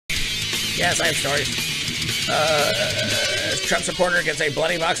Yes, I have stories. Trump supporter gets a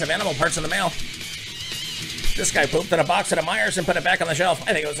bloody box of animal parts in the mail. This guy pooped in a box at a Myers and put it back on the shelf.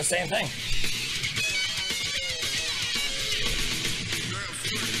 I think it was the same thing.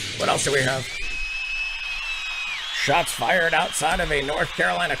 What else do we have? Shots fired outside of a North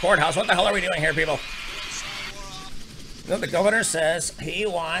Carolina courthouse. What the hell are we doing here, people? No, the governor says he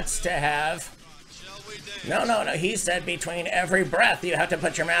wants to have... No. He said between every breath you have to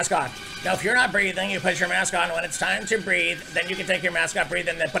put your mask on. Now, if you're not breathing, you put your mask on. When it's time to breathe, then you can take your mask off, breathe,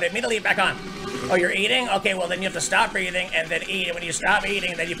 and then put it immediately back on. Oh, you're eating? Okay, well, then you have to stop breathing and then eat. And when you stop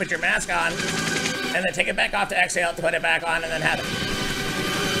eating, then you put your mask on and then take it back off to exhale to put it back on and then have it.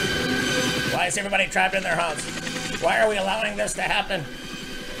 Why is everybody trapped in their homes? Why are we allowing this to happen?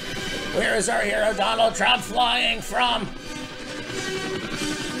 Where is our hero Donald Trump flying from?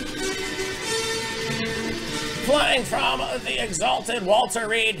 Flying from the exalted Walter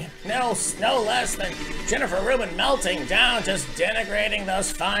Reed, no less than Jennifer Rubin, melting down, just denigrating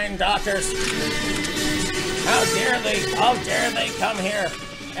those fine doctors. How dare they come here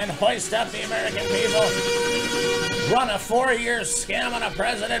and hoist up the American people? Run a 4-year scam on a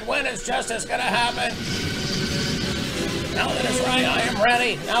president. When is justice gonna happen? Now that it's right, I am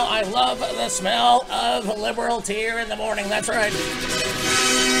ready. Now I love the smell of liberal tea in the morning. That's right.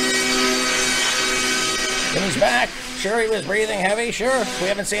 And he's back. Sure, he was breathing heavy. Sure. We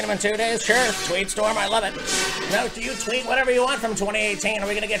haven't seen him in 2 days. Sure. Tweet storm. I love it. Now, do you tweet whatever you want from 2018? Are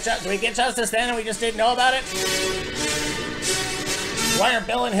we going to get justice? Do we get justice then and we just didn't know about it? Why are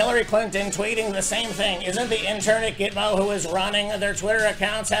Bill and Hillary Clinton tweeting the same thing? Isn't the intern at Gitmo who is running their Twitter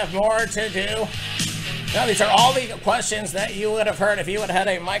accounts have more to do? Now, these are all the questions that you would have heard if you had had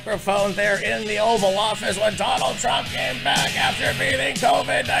a microphone there in the Oval Office when Donald Trump came back after beating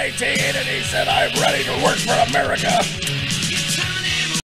COVID-19 and he said, I'm ready to work for America.